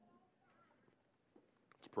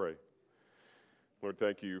pray. Lord,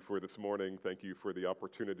 thank you for this morning. Thank you for the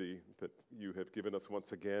opportunity that you have given us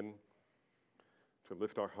once again to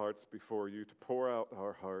lift our hearts before you, to pour out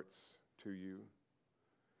our hearts to you,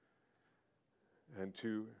 and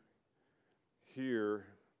to hear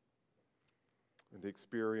and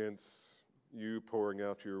experience you pouring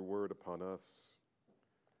out your word upon us.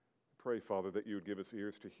 Pray, Father, that you would give us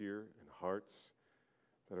ears to hear and hearts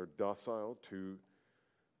that are docile to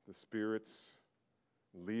the Spirit's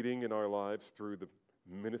leading in our lives through the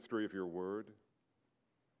ministry of your word.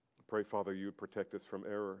 Pray, Father, you would protect us from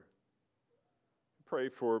error. Pray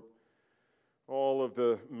for all of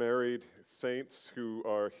the married saints who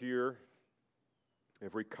are here,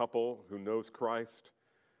 every couple who knows Christ.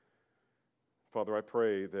 Father, I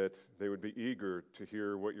pray that they would be eager to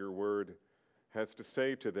hear what your word has to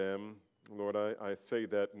say to them. Lord, I say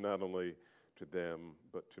that not only to them,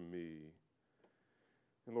 but to me.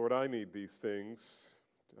 And Lord, I need these things.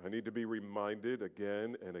 I need to be reminded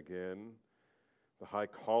again and again the high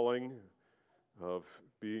calling of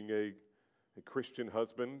being a Christian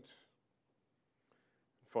husband.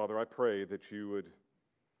 Father, I pray that you would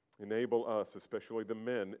enable us, especially the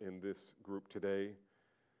men in this group today,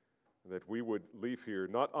 that we would leave here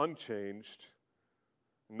not unchanged,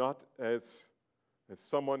 not as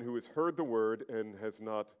someone who has heard the word and has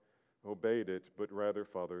not obeyed it, but rather,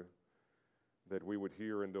 Father, that we would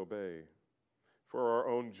hear and obey for our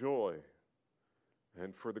own joy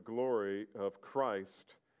and for the glory of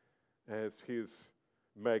Christ as his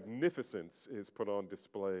magnificence is put on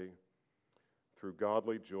display through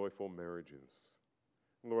godly, joyful marriages.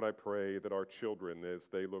 Lord, I pray that our children, as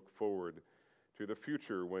they look forward to the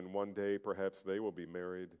future when one day perhaps they will be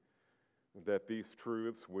married, that these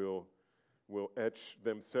truths will etch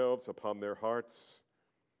themselves upon their hearts,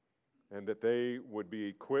 and that they would be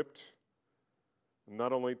equipped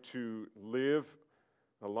not only to live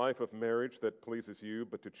a life of marriage that pleases you,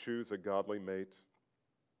 but to choose a godly mate.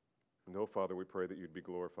 No, Father, we pray that you'd be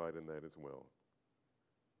glorified in that as well.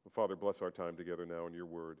 Father, bless our time together now in your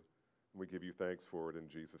word. We give you thanks for it in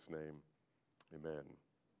Jesus' name. Amen.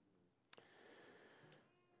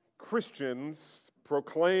 Christians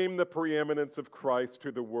proclaim the preeminence of Christ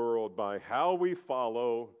to the world by how we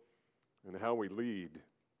follow and how we lead.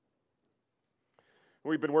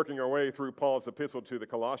 We've been working our way through Paul's epistle to the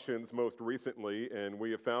Colossians most recently, and we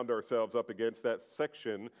have found ourselves up against that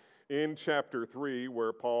section in chapter 3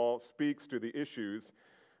 where Paul speaks to the issues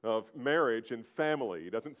of marriage and family. He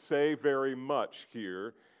doesn't say very much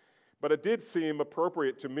here, but it did seem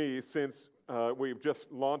appropriate to me since we've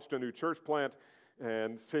just launched a new church plant,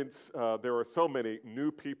 and since there are so many new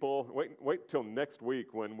people. Wait till next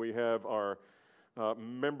week when we have our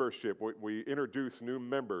membership. We introduce new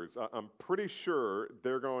members. I'm pretty sure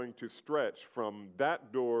they're going to stretch from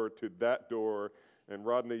that door to that door, and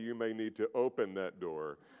Rodney, you may need to open that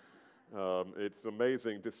door. It's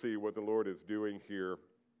amazing to see what the Lord is doing here.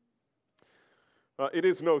 It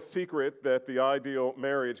is no secret that the ideal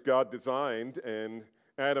marriage God designed and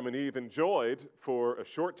Adam and Eve enjoyed for a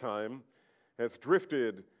short time has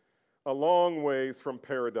drifted a long ways from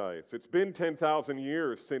paradise. It's been 10,000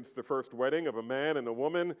 years since the first wedding of a man and a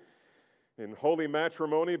woman in holy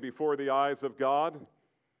matrimony before the eyes of God.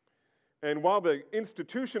 And while the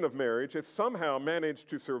institution of marriage has somehow managed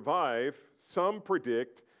to survive, some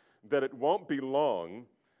predict that it won't be long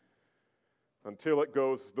until it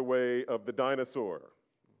goes the way of the dinosaur,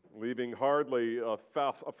 leaving hardly a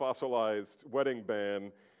fossilized wedding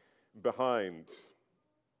band behind.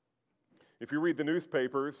 If you read the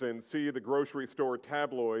newspapers and see the grocery store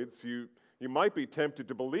tabloids, you might be tempted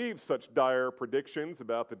to believe such dire predictions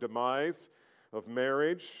about the demise of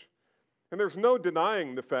marriage. And there's no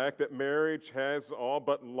denying the fact that marriage has all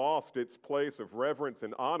but lost its place of reverence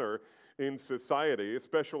and honor in society,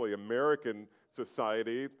 especially American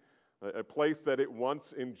society, a place that it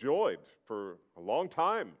once enjoyed for a long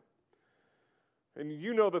time. And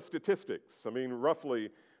you know the statistics. I mean, roughly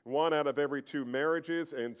 1 out of every 2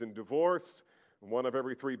 marriages ends in divorce. 1 of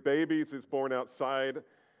every 3 babies is born outside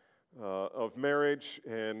of marriage.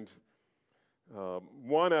 And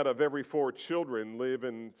 1 out of every 4 children live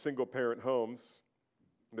in single-parent homes.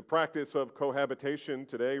 The practice of cohabitation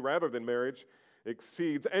today, rather than marriage,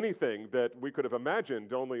 exceeds anything that we could have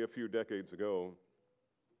imagined only a few decades ago.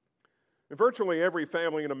 And virtually every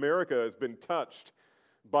family in America has been touched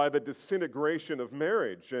by the disintegration of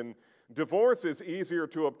marriage, and divorce is easier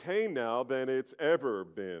to obtain now than it's ever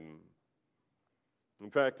been. In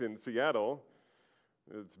fact, in Seattle,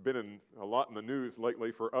 it's been a lot in the news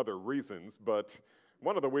lately for other reasons, but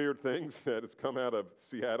one of the weird things that has come out of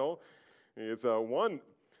Seattle is one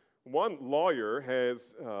One lawyer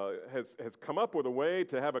has come up with a way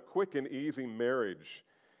to have a quick and easy marriage.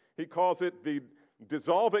 He calls it the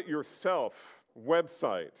Dissolve It Yourself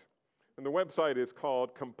website. And the website is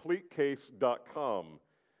called CompleteCase.com.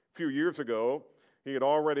 A few years ago, he had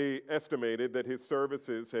already estimated that his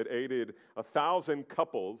services had aided 1,000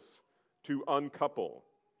 couples to uncouple.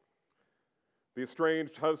 The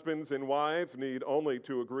estranged husbands and wives need only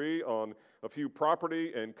to agree on a few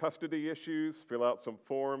property and custody issues, fill out some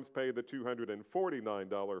forms, pay the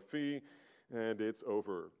 $249 fee, and it's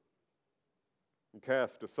over. And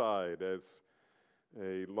cast aside as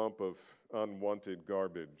a lump of unwanted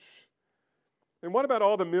garbage. And what about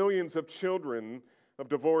all the millions of children of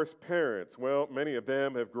divorced parents? Well, many of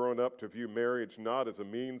them have grown up to view marriage not as a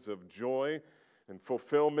means of joy and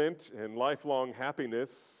fulfillment and lifelong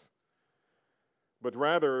happiness, but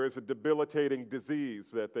rather as a debilitating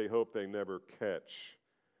disease that they hope they never catch.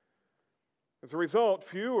 As a result,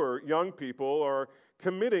 fewer young people are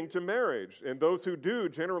committing to marriage, and those who do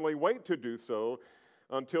generally wait to do so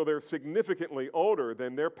until they're significantly older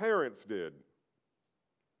than their parents did.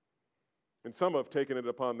 And some have taken it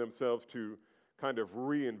upon themselves to kind of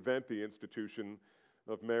reinvent the institution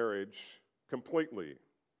of marriage completely.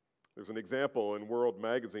 There's an example in World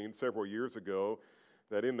Magazine several years ago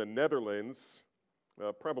that in the Netherlands,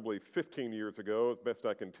 probably 15 years ago, as best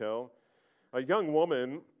I can tell, a young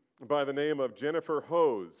woman by the name of Jennifer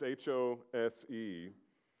Hose, H-O-S-E,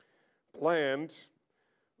 planned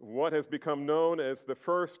what has become known as the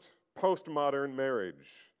first postmodern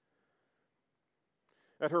marriage.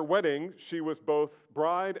 At her wedding, she was both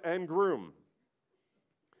bride and groom.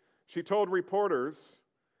 She told reporters,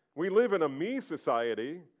 "We live in a me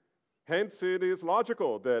society, hence it is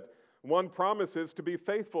logical that one promises to be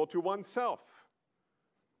faithful to oneself."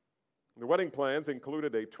 The wedding plans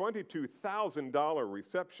included a $22,000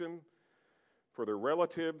 reception for their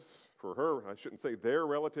relatives, for her, I shouldn't say their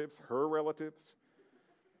relatives, her relatives.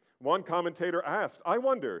 One commentator asked, "I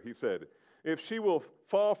wonder," he said, "if she will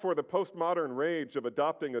fall for the postmodern rage of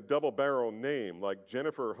adopting a double-barrel name like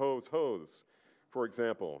Jennifer Hose, for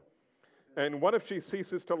example. And what if she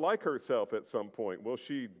ceases to like herself at some point? Will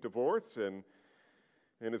she divorce? And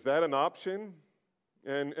is that an option?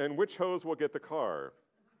 And which hose will get the car?"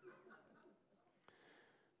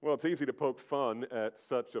 Well, it's easy to poke fun at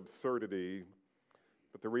such absurdity,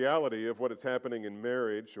 but the reality of what is happening in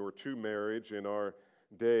marriage or to marriage in our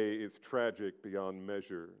day is tragic beyond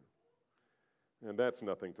measure. And that's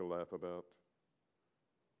nothing to laugh about.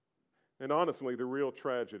 And honestly, the real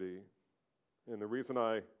tragedy, and the reason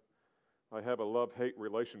I have a love-hate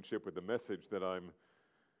relationship with the message that I'm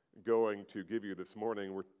going to give you this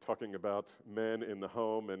morning, we're talking about men in the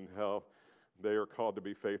home and how they are called to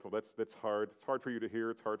be faithful. That's hard. It's hard for you to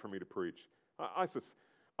hear. It's hard for me to preach.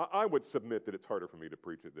 I would submit that it's harder for me to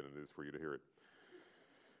preach it than it is for you to hear it.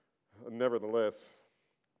 Nevertheless,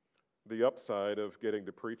 the upside of getting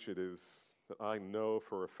to preach it is that I know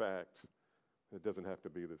for a fact it doesn't have to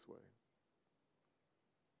be this way.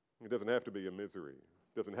 It doesn't have to be a misery.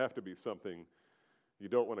 It doesn't have to be something you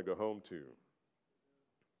don't want to go home to.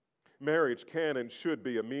 Marriage can and should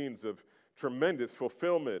be a means of tremendous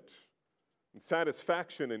fulfillment and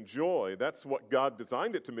satisfaction and joy. That's what God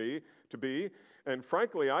designed it to be. And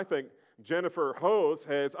frankly, I think Jennifer Hose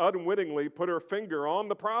has unwittingly put her finger on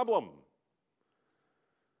the problem.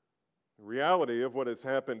 The reality of what has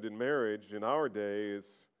happened in marriage in our day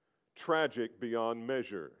is tragic beyond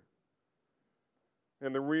measure.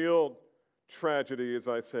 And the real tragedy, as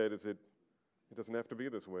I said, is it doesn't have to be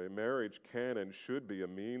this way. Marriage can and should be a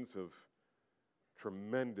means of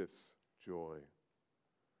tremendous joy.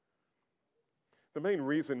 The main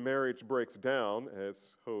reason marriage breaks down, as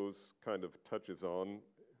Hose kind of touches on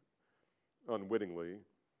unwittingly,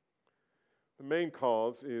 the main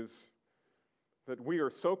cause is that we are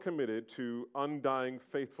so committed to undying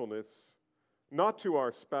faithfulness, not to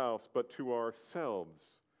our spouse, but to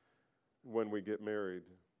ourselves when we get married.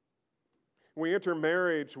 We enter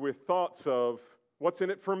marriage with thoughts of, what's in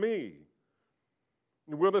it for me?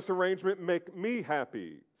 Will this arrangement make me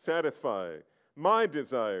happy, satisfy my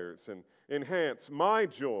desires, and enhance my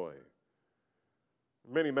joy?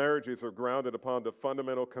 Many marriages are grounded upon the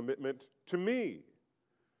fundamental commitment to me.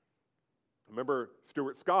 I remember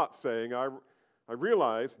Stuart Scott saying, I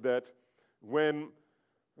realized that when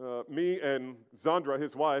me and Zandra,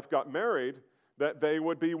 his wife, got married, that they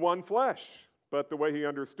would be one flesh. But the way he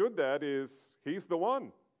understood that is, he's the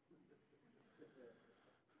one.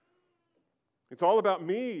 It's all about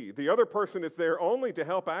me. The other person is there only to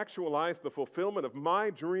help actualize the fulfillment of my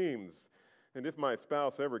dreams. And if my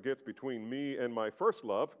spouse ever gets between me and my first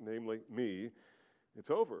love, namely me, it's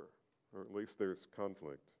over, or at least there's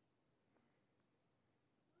conflict.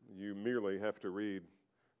 merely have to read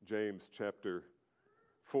James chapter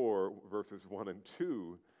 4, verses 1 and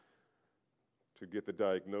 2 to get the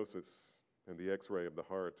diagnosis and the x-ray of the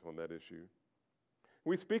heart on that issue.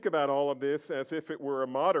 We speak about all of this as if it were a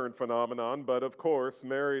modern phenomenon, but of course,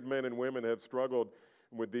 married men and women have struggled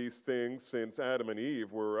with these things since Adam and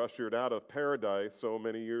Eve were ushered out of paradise so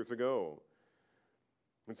many years ago.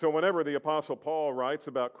 And so whenever the Apostle Paul writes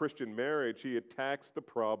about Christian marriage, he attacks the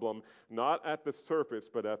problem not at the surface,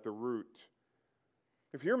 but at the root.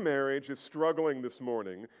 If your marriage is struggling this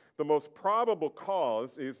morning, the most probable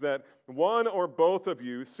cause is that one or both of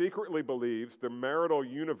you secretly believes the marital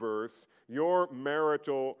universe, your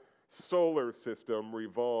marital solar system,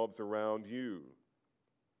 revolves around you.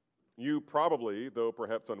 You probably, though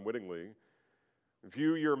perhaps unwittingly,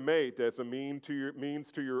 view your mate as a means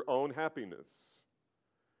to your own happiness.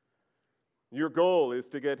 Your goal is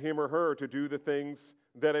to get him or her to do the things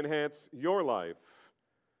that enhance your life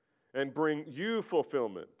and bring you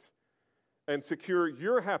fulfillment and secure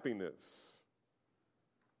your happiness.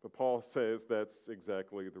 But Paul says that's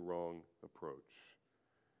exactly the wrong approach.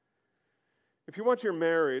 If you want your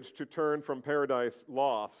marriage to turn from paradise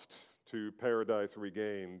lost to paradise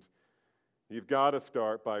regained, you've got to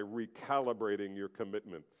start by recalibrating your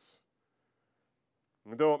commitments.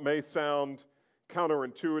 And though it may sound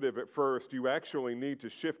counterintuitive at first, you actually need to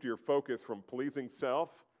shift your focus from pleasing self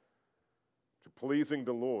to pleasing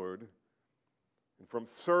the Lord, and from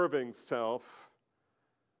serving self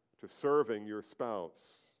to serving your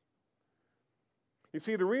spouse. You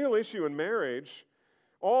see, the real issue in marriage,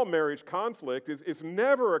 all marriage conflict, is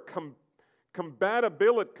never a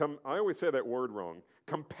compatibility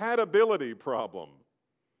problem.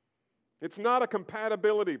 It's not a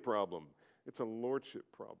compatibility problem. It's a lordship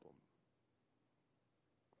problem.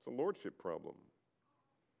 It's a lordship problem.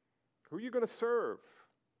 Who are you going to serve?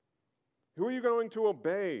 Who are you going to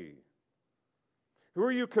obey? Who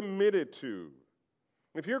are you committed to?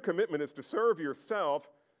 If your commitment is to serve yourself,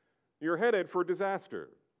 you're headed for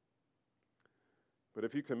disaster. But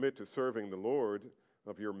if you commit to serving the Lord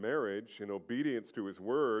of your marriage in obedience to His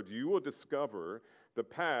word, you will discover the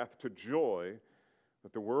path to joy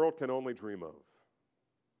that the world can only dream of.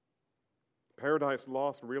 Paradise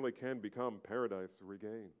lost really can become paradise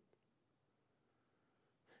regained.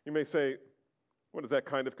 You may say, what does that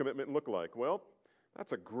kind of commitment look like? Well,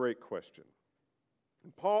 that's a great question.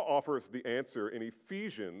 And Paul offers the answer in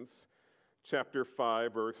Ephesians chapter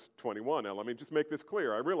 5, verse 21. Now, let me just make this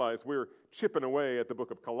clear. I realize we're chipping away at the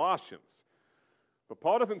book of Colossians. But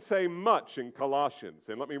Paul doesn't say much in Colossians.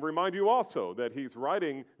 And let me remind you also that he's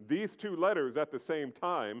writing these two letters at the same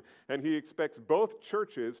time, and he expects both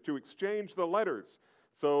churches to exchange the letters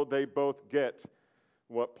so they both get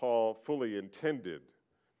what Paul fully intended.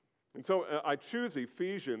 And so I choose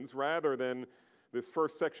Ephesians rather than this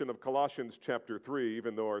first section of Colossians chapter 3,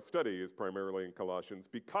 even though our study is primarily in Colossians,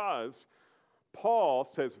 because Paul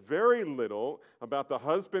says very little about the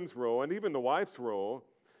husband's role and even the wife's role,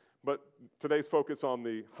 but today's focus on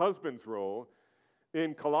the husband's role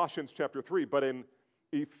in Colossians chapter 3. But in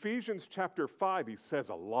Ephesians chapter 5, he says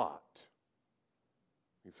a lot.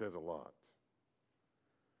 He says a lot.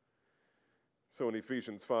 So in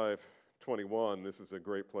Ephesians 5:21, this is a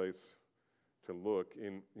great place to look.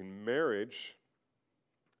 In marriage,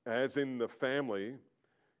 as in the family,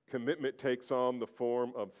 commitment takes on the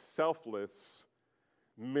form of selfless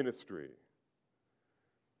ministry.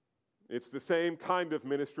 It's the same kind of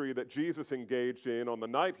ministry that Jesus engaged in on the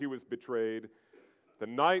night he was betrayed, the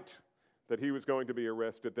night that he was going to be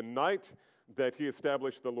arrested, the night that he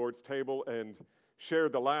established the Lord's table and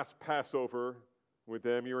shared the last Passover with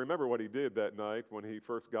them. You remember what he did that night when he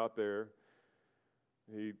first got there.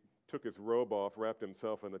 He took his robe off, wrapped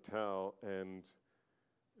himself in a towel, and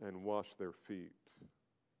washed their feet.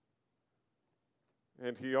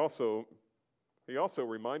 And he also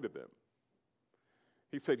reminded them.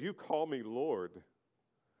 He said, "You call me Lord,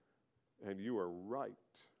 and you are right."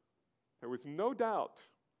 There was no doubt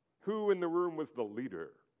who in the room was the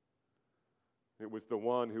leader. It was the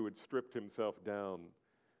one who had stripped himself down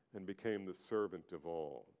and became the servant of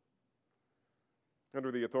all.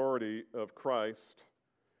 Under the authority of Christ,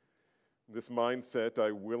 this mindset,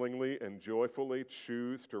 I willingly and joyfully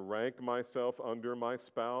choose to rank myself under my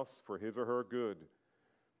spouse for his or her good.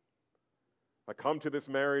 I come to this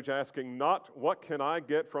marriage asking not what can I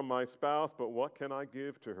get from my spouse, but what can I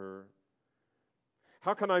give to her?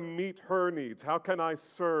 How can I meet her needs? How can I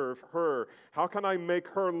serve her? How can I make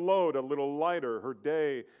her load a little lighter, her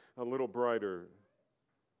day a little brighter?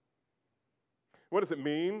 What does it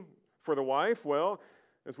mean for the wife? Well,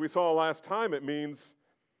 as we saw last time, it means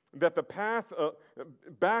that the path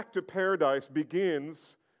back to paradise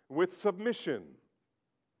begins with submission.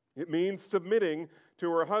 It means submitting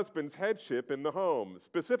to her husband's headship in the home.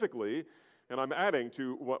 Specifically, and I'm adding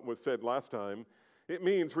to what was said last time, it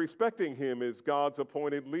means respecting him as God's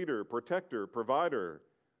appointed leader, protector, provider,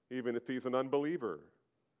 even if he's an unbeliever.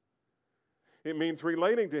 It means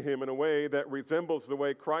relating to him in a way that resembles the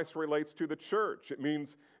way Christ relates to the church. It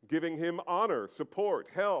means giving him honor, support,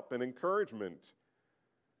 help, and encouragement.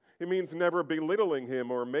 It means never belittling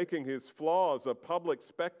him or making his flaws a public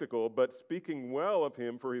spectacle, but speaking well of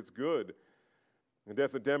him for his good and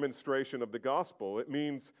as a demonstration of the gospel. It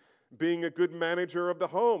means being a good manager of the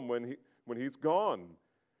home when he's gone.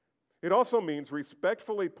 It also means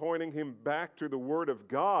respectfully pointing him back to the Word of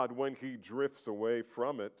God when he drifts away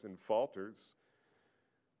from it and falters,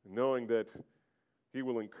 knowing that he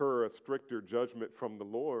will incur a stricter judgment from the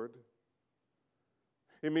Lord.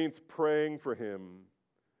 It means praying for him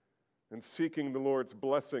and seeking the Lord's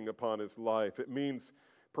blessing upon his life. It means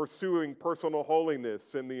pursuing personal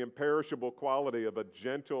holiness and the imperishable quality of a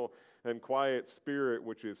gentle and quiet spirit,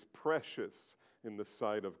 which is precious in the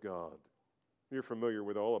sight of God. You're familiar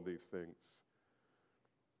with all of these things.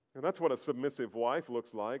 And that's what a submissive wife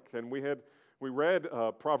looks like. And we read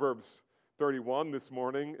Proverbs 31 this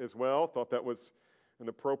morning as well. Thought that was an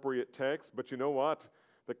appropriate text. But you know what?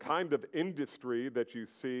 The kind of industry that you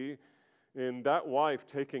see in that wife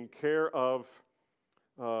taking care of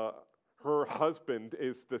her husband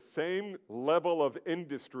is the same level of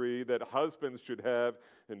industry that husbands should have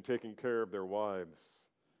in taking care of their wives.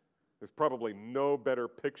 There's probably no better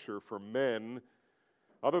picture for men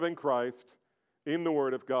other than Christ in the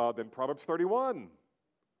Word of God than Proverbs 31.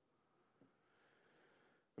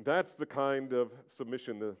 That's the kind of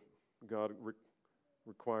submission that God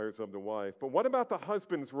requires of the wife. But what about the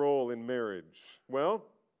husband's role in marriage? Well,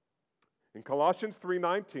 in Colossians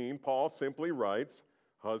 3:19, Paul simply writes,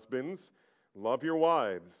 "Husbands, love your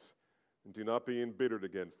wives, and do not be embittered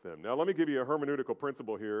against them." Now, let me give you a hermeneutical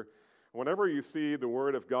principle here. Whenever you see the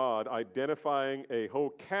Word of God identifying a whole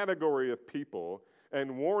category of people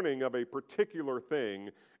and warning of a particular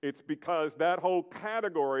thing, it's because that whole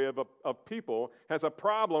category of people has a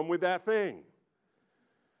problem with that thing.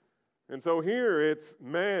 And so here it's,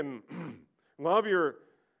 men, love your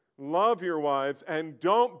wives and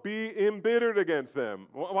don't be embittered against them.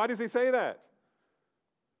 Why does he say that?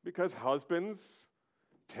 Because husbands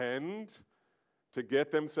tend to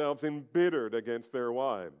get themselves embittered against their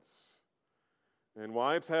wives. And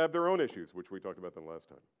wives have their own issues, which we talked about them last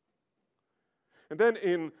time. And then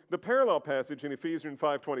in the parallel passage in Ephesians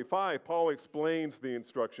 5:25, Paul explains the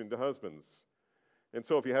instruction to husbands. And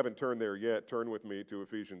so if you haven't turned there yet, turn with me to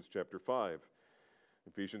Ephesians chapter 5.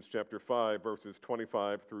 Ephesians chapter 5, verses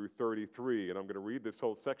 25 through 33. And I'm going to read this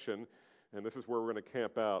whole section, and this is where we're going to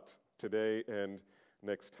camp out today and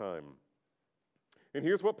next time. And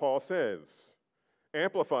here's what Paul says,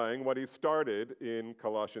 amplifying what he started in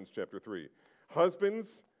Colossians chapter 3.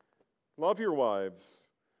 Husbands, love your wives,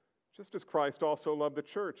 just as Christ also loved the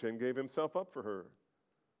church and gave himself up for her,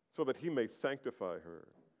 so that he may sanctify her,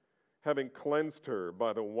 having cleansed her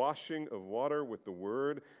by the washing of water with the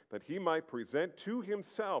word, that he might present to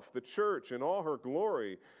himself the church in all her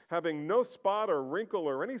glory, having no spot or wrinkle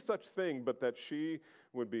or any such thing, but that she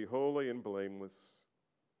would be holy and blameless.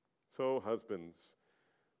 So husbands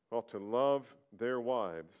ought to love their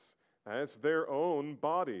wives as their own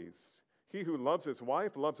bodies. He who loves his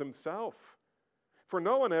wife loves himself. For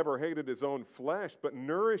no one ever hated his own flesh, but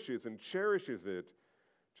nourishes and cherishes it,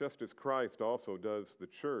 just as Christ also does the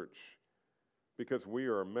church, because we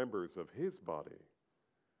are members of his body.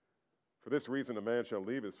 For this reason, a man shall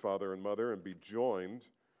leave his father and mother and be joined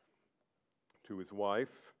to his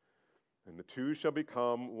wife, and the two shall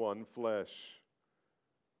become one flesh.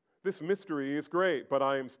 This mystery is great, but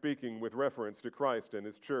I am speaking with reference to Christ and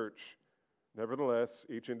his church. Nevertheless,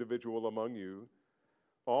 each individual among you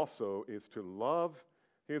also is to love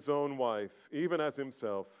his own wife, even as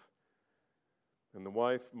himself, and the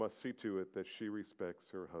wife must see to it that she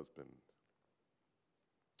respects her husband.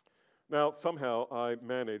 Now, somehow I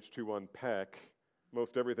managed to unpack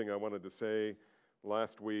most everything I wanted to say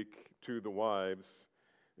last week to the wives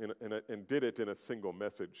and did it in a single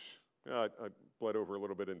message. I bled over a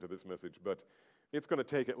little bit into this message, but it's going to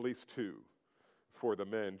take at least two for the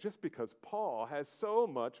men, just because Paul has so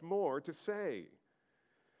much more to say.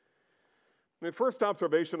 The first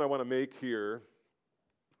observation I want to make here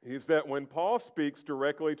is that when Paul speaks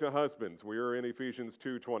directly to husbands, we are in Ephesians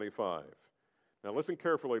 2:25. Now listen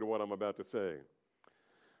carefully to what I'm about to say.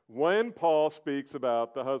 When Paul speaks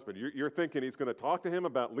about the husband, you're thinking he's going to talk to him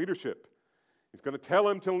about leadership. He's going to tell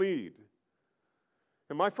him to lead.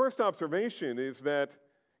 And my first observation is that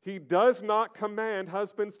he does not command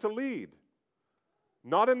husbands to lead.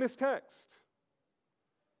 Not in this text.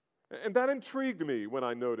 And that intrigued me when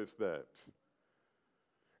I noticed that.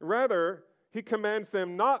 Rather, he commands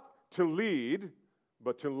them not to lead,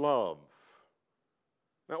 but to love.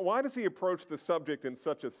 Now, why does he approach the subject in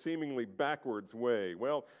such a seemingly backwards way?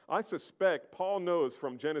 Well, I suspect Paul knows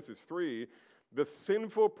from Genesis 3 the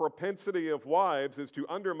sinful propensity of wives is to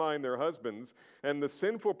undermine their husbands, and the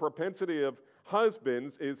sinful propensity of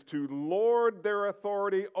husbands is to lord their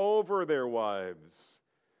authority over their wives,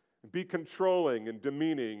 be controlling and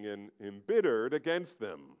demeaning and embittered against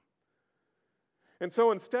them. And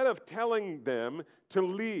so instead of telling them to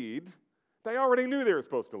lead, they already knew they were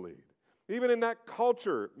supposed to lead. Even in that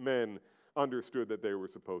culture, men understood that they were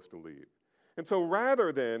supposed to lead. And so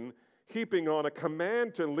rather than heaping on a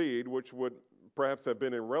command to lead, which would perhaps have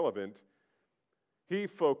been irrelevant, he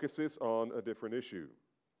focuses on a different issue.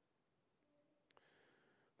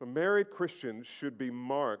 But married Christians should be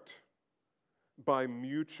marked by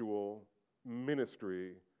mutual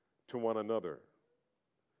ministry to one another.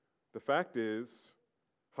 The fact is,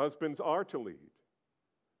 husbands are to lead.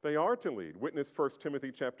 They are to lead. Witness 1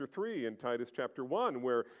 Timothy chapter 3 and Titus chapter 1,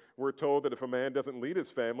 where we're told that if a man doesn't lead his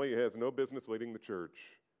family, he has no business leading the church.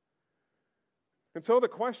 And so the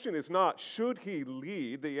question is not, should he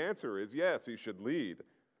lead? The answer is yes, he should lead.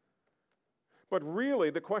 But really,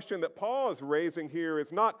 the question that Paul is raising here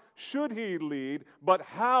is not, should he lead, but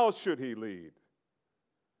how should he lead?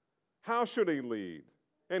 How should he lead?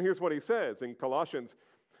 And here's what he says in Colossians,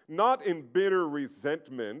 not in bitter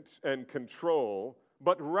resentment and control,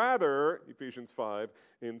 but rather, Ephesians 5,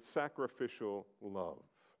 in sacrificial love.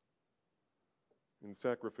 In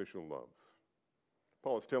sacrificial love.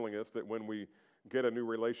 Paul is telling us that when we get a new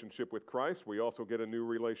relationship with Christ, we also get a new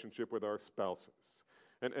relationship with our spouses.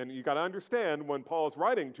 And you got to understand, when Paul is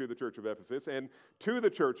writing to the church of Ephesus and to the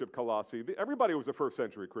church of Colossae, everybody was a first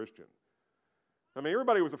century Christian. I mean,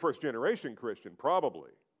 everybody was a first generation Christian,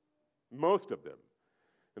 probably. Most of them.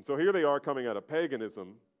 And so here they are coming out of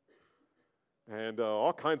paganism, and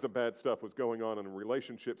all kinds of bad stuff was going on in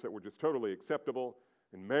relationships that were just totally acceptable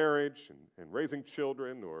in marriage and raising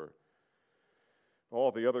children or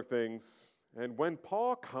all the other things. And when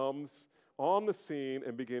Paul comes on the scene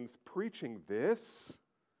and begins preaching this,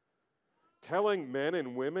 telling men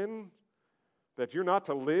and women that you're not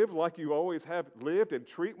to live like you always have lived and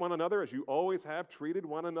treat one another as you always have treated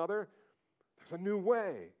one another, there's a new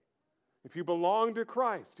way. If you belong to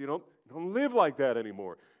Christ, you don't live like that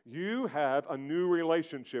anymore. You have a new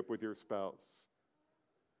relationship with your spouse.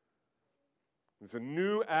 It's a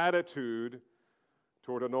new attitude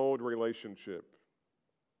toward an old relationship.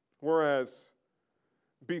 Whereas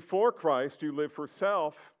before Christ, you lived for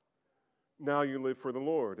self, now you live for the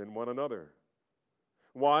Lord and one another.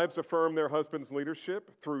 Wives affirm their husband's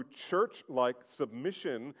leadership through church-like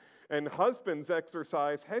submission, and husbands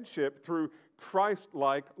exercise headship through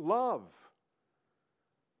Christ-like love.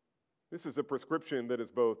 This is a prescription that is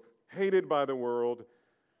both hated by the world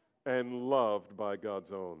and loved by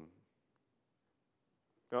God's own.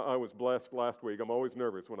 Now, I was blessed last week. I'm always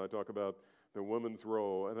nervous when I talk about the woman's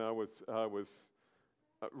role, and I was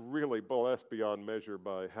really blessed beyond measure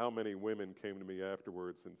by how many women came to me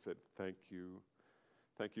afterwards and said, "Thank you.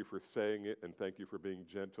 Thank you for saying it, and thank you for being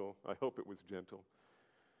gentle." I hope it was gentle.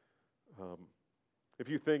 If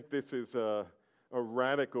you think this is a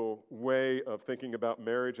radical way of thinking about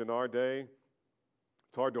marriage in our day,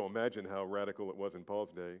 it's hard to imagine how radical it was in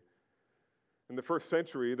Paul's day. In the first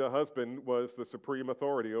century, the husband was the supreme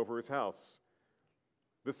authority over his house.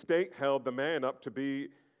 The state held the man up to be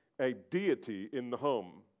a deity in the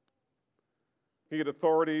home. He had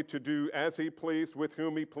authority to do as he pleased, with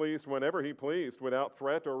whom he pleased, whenever he pleased, without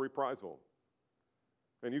threat or reprisal.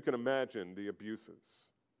 And you can imagine the abuses.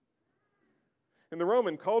 In the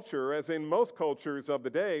Roman culture, as in most cultures of the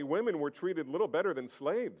day, women were treated little better than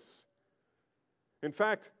slaves. In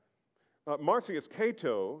fact, Marcius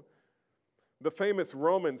Cato, the famous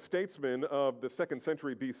Roman statesman of the 2nd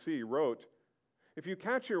century BC, wrote, "If you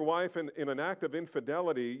catch your wife in an act of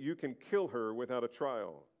infidelity, you can kill her without a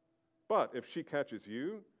trial. But if she catches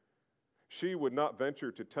you, she would not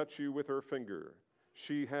venture to touch you with her finger.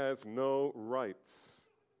 She has no rights."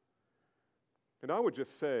 And I would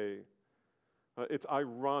just say, it's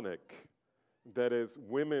ironic that as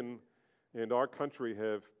women in our country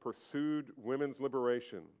have pursued women's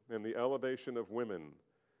liberation and the elevation of women,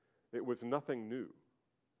 it was nothing new.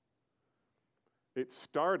 It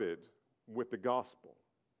started with the gospel.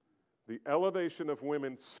 The elevation of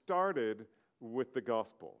women started with the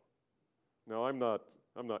gospel. Now, I'm not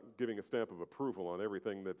giving a stamp of approval on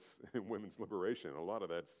everything that's in women's liberation. A lot of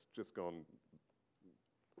that's just gone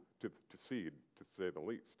to seed, to say the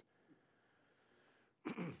least.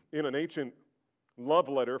 In an ancient love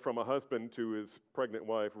letter from a husband to his pregnant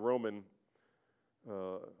wife, Roman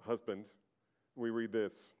husband, we read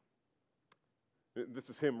this. This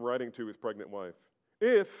is him writing to his pregnant wife.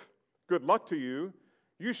 If, good luck to you,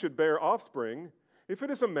 you should bear offspring, if it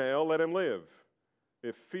is a male, let him live.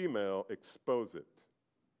 If female, expose it.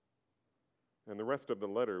 And the rest of the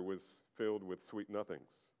letter was filled with sweet nothings,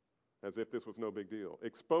 as if this was no big deal.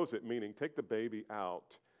 Expose it, meaning take the baby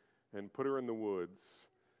out and put her in the woods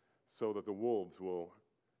so that the wolves will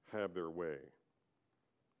have their way.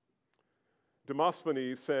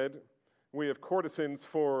 Demosthenes said, we have courtesans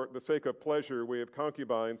for the sake of pleasure, we have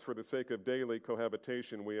concubines for the sake of daily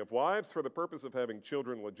cohabitation, we have wives for the purpose of having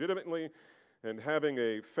children legitimately, and having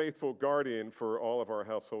a faithful guardian for all of our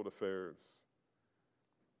household affairs.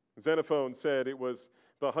 Xenophon said it was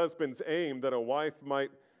the husband's aim that a wife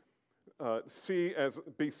might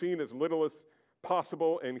be seen as little as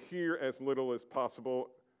possible and hear as little as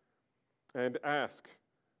possible and ask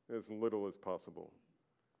as little as possible.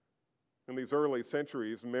 In these early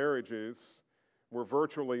centuries, marriages were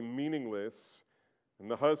virtually meaningless, and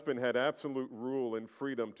the husband had absolute rule and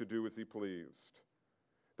freedom to do as he pleased.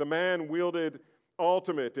 The man wielded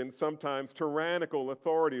ultimate and sometimes tyrannical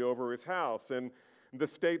authority over his house, and the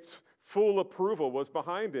state's full approval was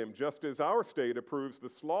behind him, just as our state approves the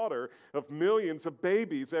slaughter of millions of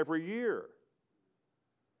babies every year.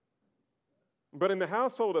 But in the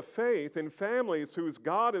household of faith, in families whose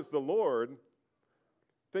God is the Lord,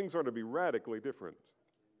 things are to be radically different.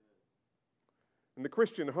 In the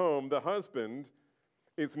Christian home, the husband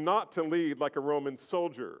is not to lead like a Roman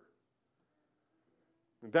soldier.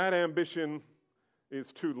 That ambition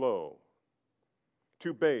is too low,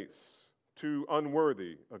 too base, too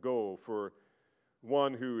unworthy a goal for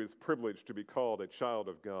one who is privileged to be called a child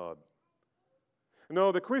of God.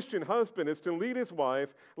 No, the Christian husband is to lead his wife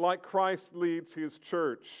like Christ leads his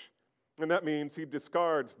church. And that means he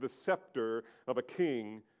discards the scepter of a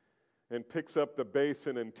king and picks up the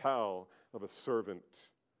basin and towel of a servant.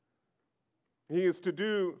 He is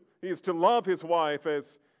to love his wife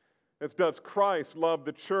as does Christ love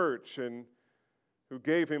the church and who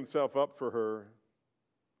gave himself up for her.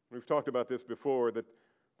 We've talked about this before, that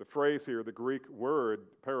the phrase here, the Greek word,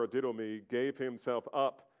 paradidomi, gave himself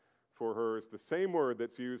up for her, is the same word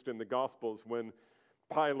that's used in the Gospels when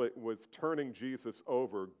Pilate was turning Jesus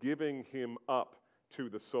over, giving him up to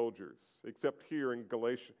the soldiers. Except here in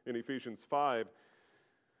Ephesians 5,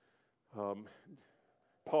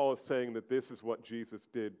 Paul is saying that this is what Jesus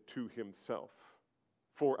did to himself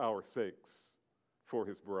for our sakes, for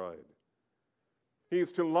his bride. He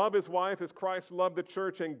is to love his wife as Christ loved the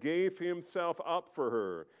church and gave himself up for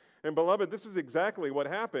her. And beloved, this is exactly what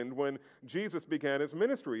happened when Jesus began his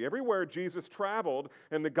ministry. Everywhere Jesus traveled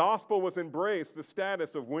and the gospel was embraced, the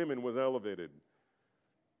status of women was elevated.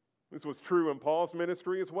 This was true in Paul's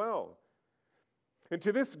ministry as well. And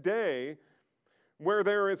to this day, where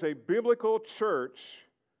there is a biblical church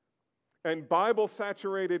and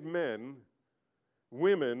Bible-saturated men,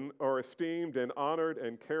 women are esteemed and honored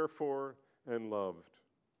and cared for and loved.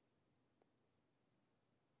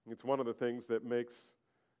 It's one of the things that makes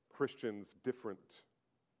Christians different.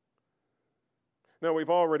 Now, we've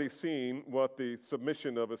already seen what the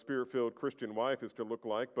submission of a Spirit-filled Christian wife is to look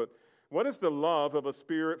like, but what is the love of a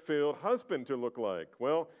Spirit-filled husband to look like?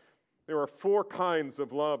 Well, there are 4 kinds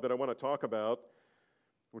of love that I want to talk about,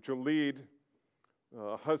 which will lead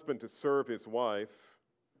a husband to serve his wife.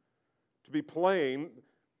 To be plain,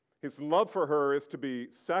 his love for her is to be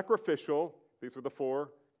sacrificial. These are the 4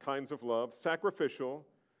 kinds of love. Sacrificial,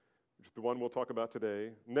 which is the one we'll talk about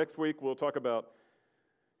today. Next week, we'll talk about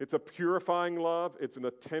it's a purifying love, it's an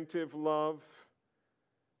attentive love,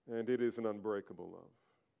 and it is an unbreakable love.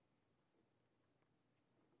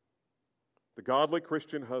 The godly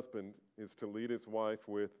Christian husband is to lead his wife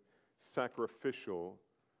with sacrificial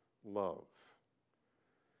love.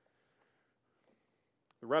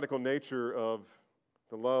 The radical nature of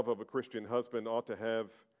the love of a Christian husband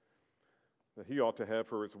that he ought to have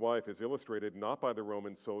for his wife is illustrated not by the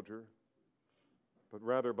Roman soldier, but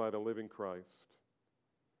rather by the living Christ.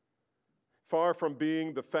 Far from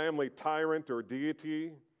being the family tyrant or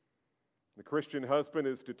deity, the Christian husband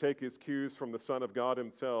is to take his cues from the Son of God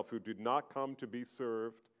himself, who did not come to be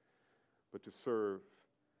served, but to serve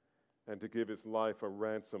and to give his life a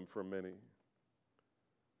ransom for many.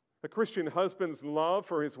 A Christian husband's love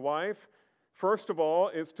for his wife, first of all,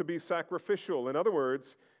 is to be sacrificial. In other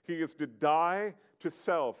words, he is to die to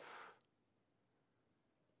self.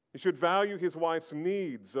 He should value his wife's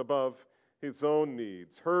needs above his own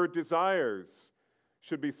needs. Her desires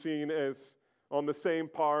should be seen as on the same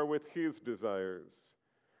par with his desires,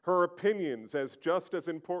 her opinions as just as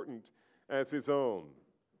important as his own.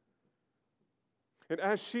 And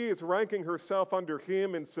as she is ranking herself under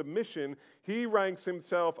him in submission, he ranks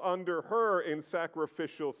himself under her in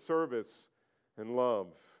sacrificial service and love,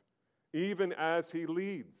 even as he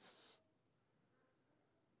leads.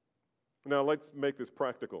 Now let's make this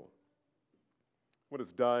practical. What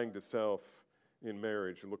does dying to self in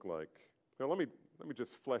marriage look like? Now let me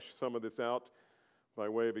just flesh some of this out by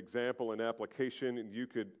way of example and application, and you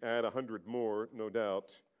could add 100 more, no doubt.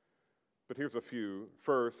 But here's a few.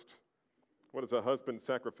 First, what does a husband's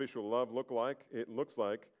sacrificial love look like? It looks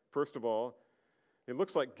like, first of all, it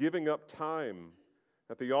looks like giving up time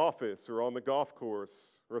at the office or on the golf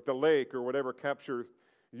course or at the lake or whatever captures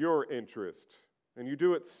your interest. And you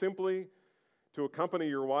do it simply to accompany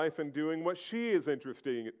your wife in doing what she is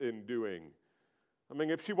interested in doing. I mean,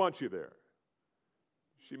 if she wants you there.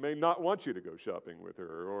 She may not want you to go shopping with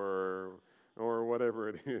her or whatever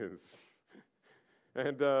it is.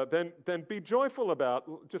 And then be joyful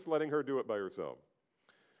about just letting her do it by herself.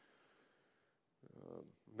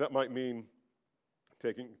 That might mean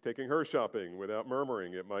taking her shopping without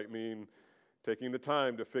murmuring. It might mean taking the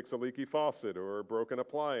time to fix a leaky faucet or a broken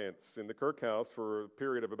appliance. In the Kirk house, for a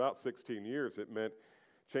period of about 16 years, it meant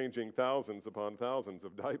changing thousands upon thousands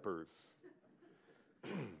of diapers.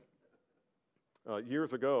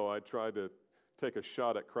 Years ago, I tried to take a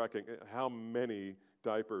shot at cracking how many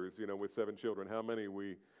diapers, with 7 children, how many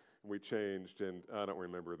we changed, and I don't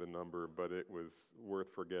remember the number, but it was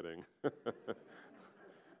worth forgetting. It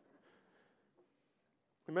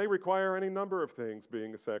may require any number of things,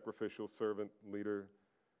 being a sacrificial servant leader.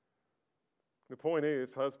 The point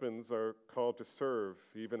is, husbands are called to serve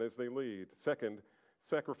even as they lead. Second,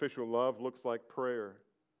 sacrificial love looks like prayer.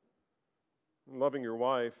 Loving your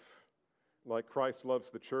wife like Christ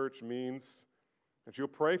loves the church means that you'll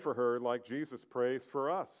pray for her like Jesus prays for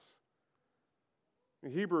us.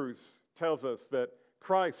 Hebrews tells us that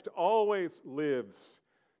Christ always lives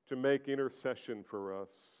to make intercession for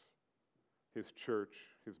us, his church,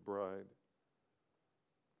 his bride.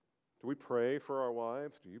 Do we pray for our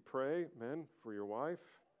wives? Do you pray, men, for your wife?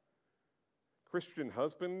 Christian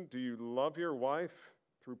husband, do you love your wife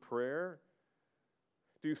through prayer?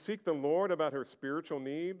 Do you seek the Lord about her spiritual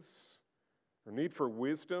needs? Her need for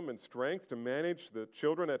wisdom and strength to manage the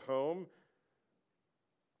children at home?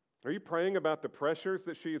 Are you praying about the pressures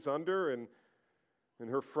that she's under and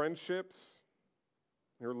her friendships,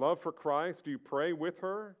 her love for Christ? Do you pray with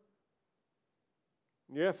her?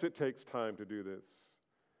 Yes, it takes time to do this.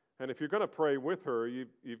 And if you're going to pray with her,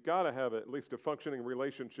 you've got to have at least a functioning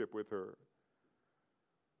relationship with her.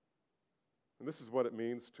 And this is what it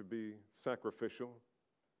means to be sacrificial.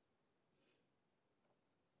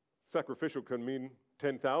 Sacrificial can mean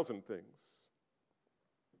 10,000 things.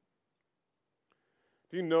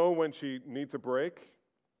 Do you know when she needs a break,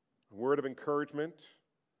 a word of encouragement,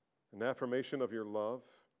 an affirmation of your love?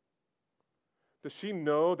 Does she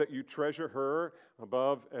know that you treasure her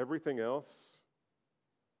above everything else?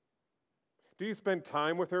 Do you spend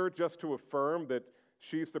time with her just to affirm that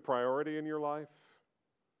she's the priority in your life?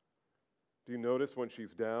 Do you notice when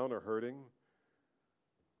she's down or hurting?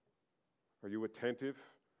 Are you attentive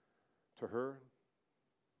to her?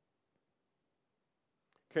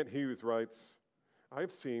 Kent Hughes writes,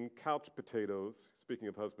 I've seen couch potatoes, speaking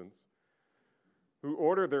of husbands, who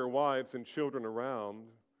order their wives and children around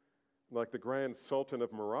like the Grand Sultan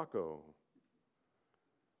of Morocco.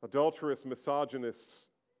 Adulterous misogynists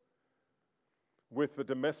with the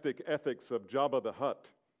domestic ethics of Jabba the Hutt,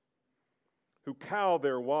 who cow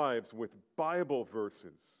their wives with Bible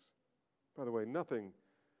verses. By the way, nothing,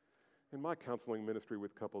 in my counseling ministry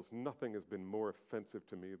with couples, nothing has been more offensive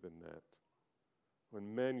to me than that.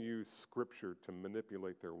 When men use Scripture to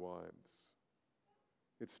manipulate their wives.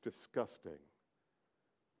 It's disgusting.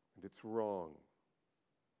 And it's wrong.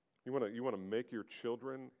 You want to make your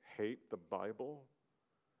children hate the Bible?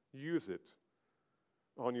 Use it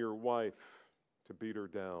on your wife to beat her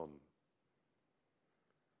down.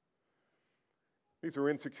 These are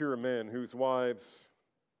insecure men whose wives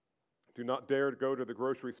do not dare to go to the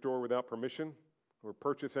grocery store without permission or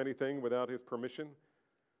purchase anything without his permission.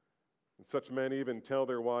 And such men even tell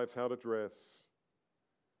their wives how to dress.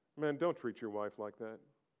 Men, don't treat your wife like that.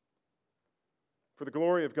 For the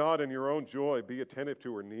glory of God and your own joy, be attentive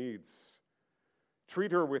to her needs.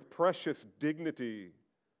 Treat her with precious dignity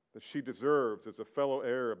that she deserves as a fellow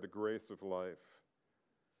heir of the grace of life.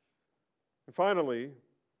 And finally,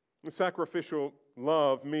 the sacrificial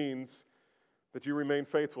love means that you remain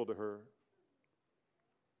faithful to her.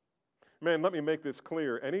 Man, let me make this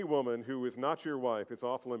clear. Any woman who is not your wife is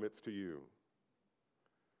off limits to you.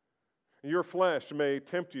 Your flesh may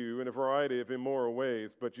tempt you in a variety of immoral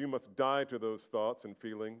ways, but you must die to those thoughts and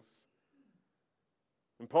feelings.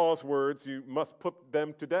 In Paul's words, you must put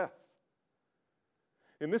them to death.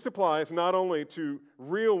 And this applies not only to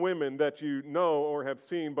real women that you know or have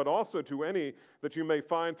seen, but also to any that you may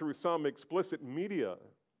find through some explicit media.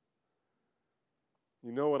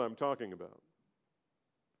 You know what I'm talking about.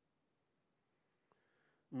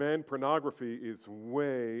 Men, pornography is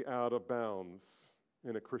way out of bounds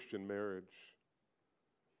in a Christian marriage.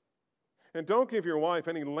 And don't give your wife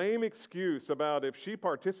any lame excuse about if she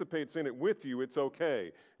participates in it with you, it's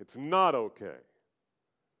okay. It's not okay.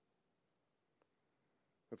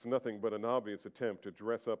 It's nothing but an obvious attempt to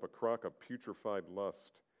dress up a crock of putrefied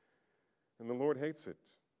lust. And the Lord hates it.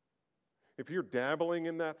 If you're dabbling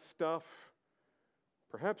in that stuff,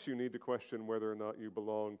 perhaps you need to question whether or not you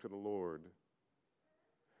belong to the Lord.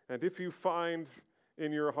 And if you find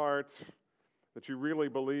in your heart that you really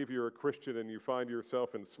believe you're a Christian and you find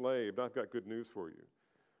yourself enslaved, I've got good news for you.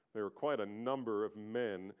 There are quite a number of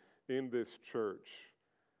men in this church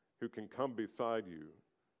who can come beside you,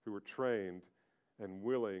 who are trained and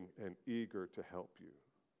willing and eager to help you.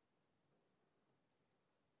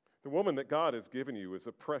 The woman that God has given you is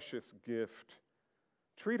a precious gift.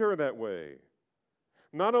 Treat her that way.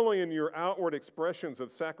 Not only in your outward expressions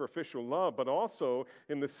of sacrificial love, but also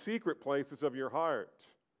in the secret places of your heart.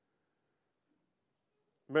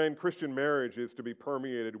 Man, Christian marriage is to be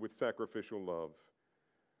permeated with sacrificial love.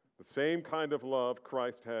 The same kind of love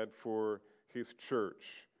Christ had for his church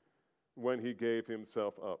when he gave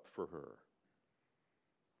himself up for her.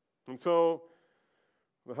 And so,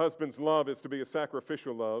 the husband's love is to be a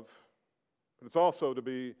sacrificial love, but it's also to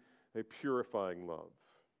be a purifying love.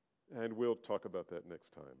 And we'll talk about that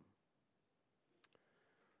next time.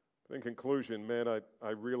 In conclusion, man, I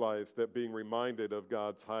realize that being reminded of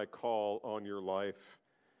God's high call on your life,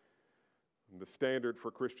 the standard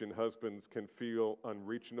for Christian husbands can feel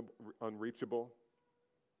unreachable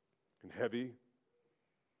and heavy.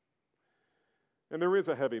 And there is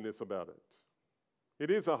a heaviness about it. It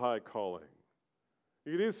is a high calling.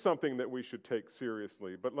 It is something that we should take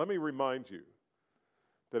seriously. But let me remind you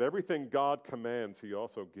that everything God commands, he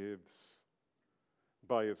also gives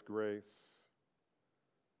by his grace.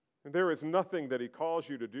 And there is nothing that he calls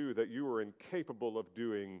you to do that you are incapable of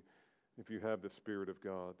doing if you have the Spirit of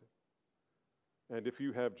God. And if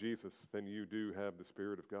you have Jesus, then you do have the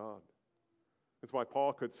Spirit of God. That's why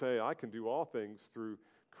Paul could say, I can do all things through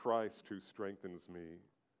Christ who strengthens me.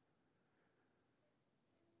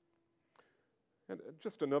 And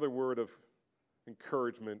just another word of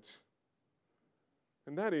encouragement,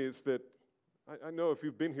 and that is that I know if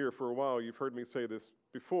you've been here for a while, you've heard me say this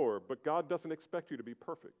before, but God doesn't expect you to be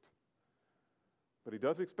perfect. But he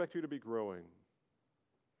does expect you to be growing.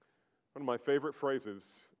 One of my favorite phrases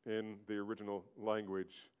in the original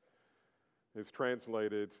language is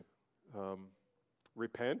translated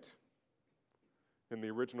repent. In the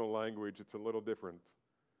original language, it's a little different.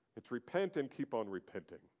 It's repent and keep on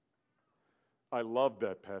repenting. I love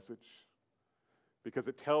that passage because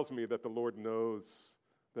it tells me that the Lord knows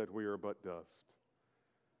that we are but dust,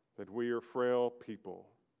 that we are frail people,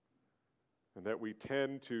 and that we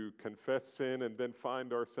tend to confess sin and then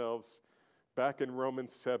find ourselves back in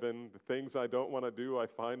Romans 7. The things I don't want to do, I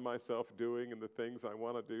find myself doing, and the things I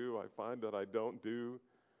want to do, I find that I don't do.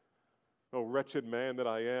 Oh, wretched man that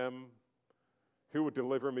I am, who would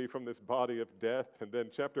deliver me from this body of death? And then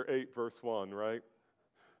chapter 8, verse 1, right?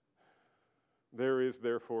 There is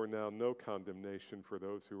therefore now no condemnation for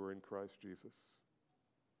those who are in Christ Jesus.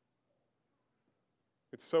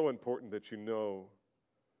 It's so important that you know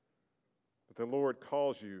that the Lord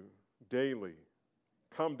calls you daily.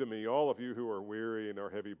 Come to me, all of you who are weary and are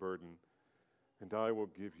heavy burdened, and I will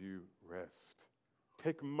give you rest.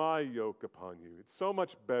 Take my yoke upon you. It's so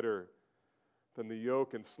much better than the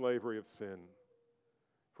yoke and slavery of sin.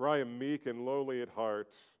 For I am meek and lowly at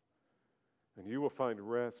heart, and you will find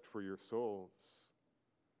rest for your souls.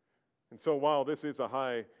 And so while this is a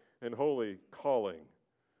high and holy calling,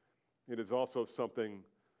 it is also something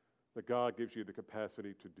that God gives you the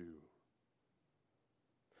capacity to do.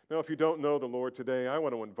 Now, if you don't know the Lord today, I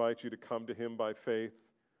want to invite you to come to him by faith.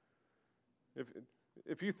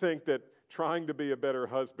 If you think that trying to be a better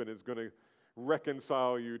husband is going to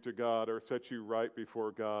reconcile you to God or set you right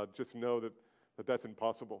before God, just know that that's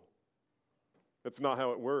impossible. That's not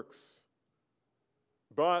how it works.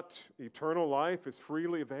 But eternal life is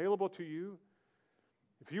freely available to you.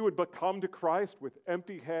 If you would but come to Christ with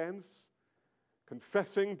empty hands,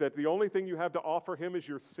 confessing that the only thing you have to offer him is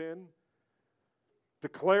your sin,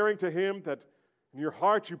 declaring to him that in your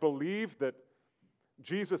heart you believe that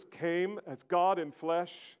Jesus came as God in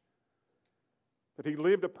flesh that he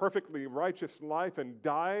lived a perfectly righteous life and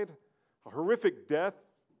died a horrific death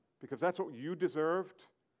because that's what you deserved,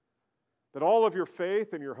 that all of your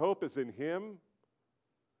faith and your hope is in him,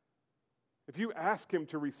 if you ask him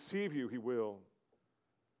to receive you, he will.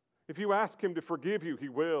 If you ask him to forgive you, he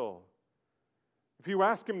will. If you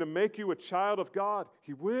ask him to make you a child of God,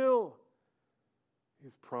 he will.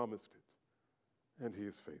 He's promised it, and he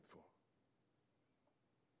is faithful.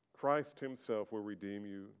 Christ himself will redeem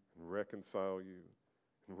you and reconcile you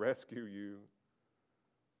and rescue you.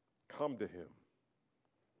 Come to him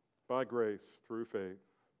by grace through faith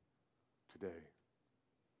today.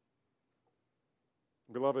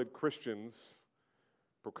 Beloved Christians,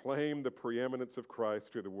 proclaim the preeminence of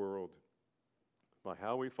Christ to the world by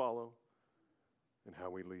how we follow and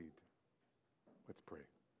how we lead. Let's pray.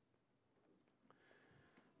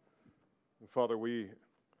 Father, we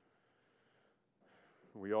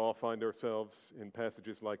all find ourselves in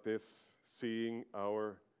passages like this, seeing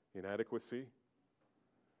our inadequacy.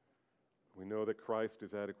 We know that Christ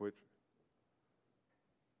is adequate.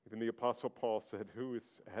 Even the Apostle Paul said, "Who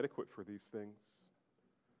is adequate for these things?"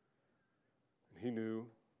 And he knew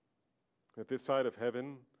that this side of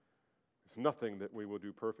heaven is nothing that we will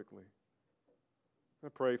do perfectly. I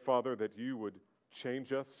pray, Father, that you would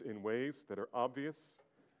change us in ways that are obvious,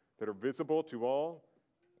 that are visible to all,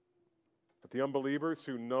 that the unbelievers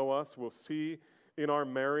who know us will see in our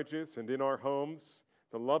marriages and in our homes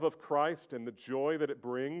the love of Christ and the joy that it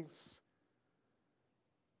brings.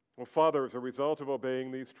 Well, Father, as a result of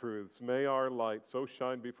obeying these truths, may our light so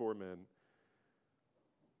shine before men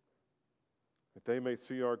that they may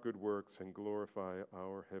see our good works and glorify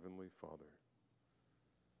our Heavenly Father,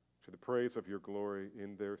 to the praise of your glory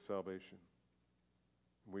in their salvation.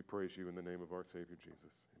 We praise you in the name of our Savior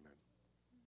Jesus.